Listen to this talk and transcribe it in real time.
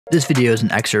This video is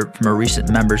an excerpt from a recent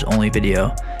members only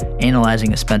video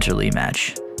analyzing a Spencer Lee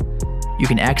match. You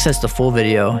can access the full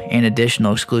video and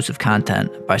additional exclusive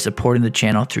content by supporting the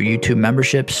channel through YouTube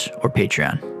memberships or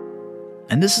Patreon.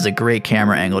 And this is a great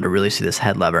camera angle to really see this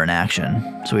head lever in action.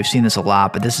 So we've seen this a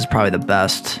lot, but this is probably the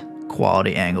best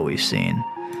quality angle we've seen.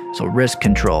 So wrist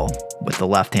control with the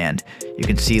left hand. You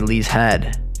can see Lee's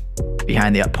head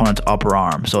behind the opponent's upper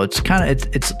arm. So it's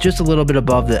just a little bit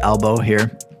above the elbow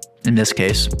here in this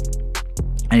case.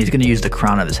 And he's going to use the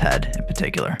crown of his head in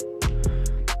particular.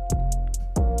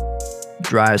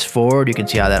 Drives forward, you can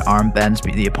see how that arm bends.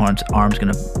 The opponent's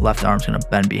left arm's gonna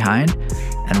bend behind,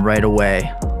 and right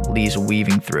away, Lee's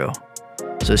weaving through.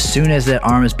 So as soon as that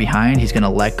arm is behind, he's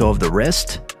gonna let go of the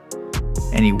wrist,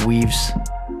 and he weaves,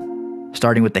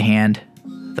 starting with the hand,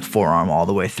 the forearm all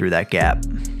the way through that gap.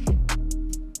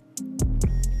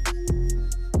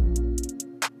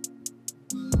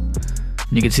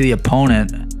 And you can see the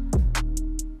opponent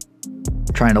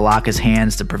trying to lock his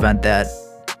hands to prevent that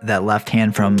left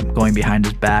hand from going behind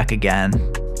his back again.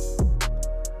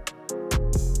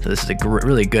 So this is a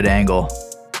really good angle.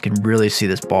 You can really see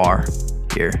this bar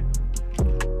here.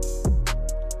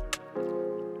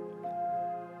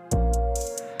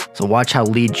 So watch how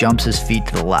Lee jumps his feet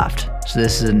to the left. So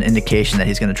this is an indication that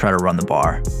he's going to try to run the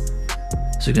bar.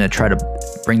 So he's going to try to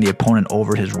bring the opponent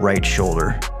over his right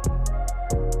shoulder.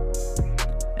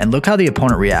 And look how the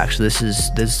opponent reacts. This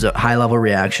is a high level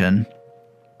reaction.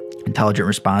 Intelligent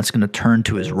response, going to turn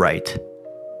to his right.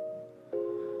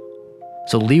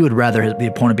 So Lee would rather the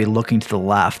opponent be looking to the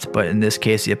left, but in this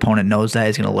case, the opponent knows that.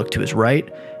 He's going to look to his right,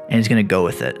 and he's going to go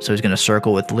with it. So he's going to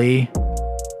circle with Lee.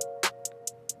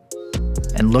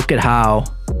 And look at how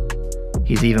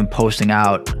he's even posting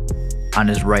out on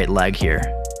his right leg here,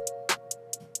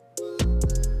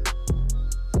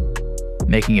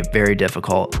 making it very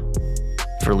difficult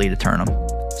for Lee to turn him.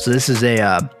 So this is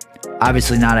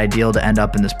obviously not ideal to end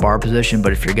up in this bar position,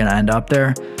 but if you're going to end up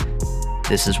there,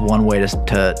 this is one way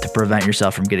to prevent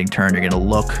yourself from getting turned. You're going to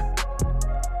look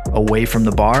away from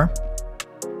the bar.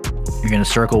 You're going to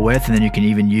circle with, and then you can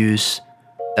even use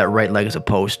that right leg as a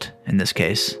post in this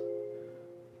case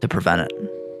to prevent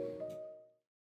it.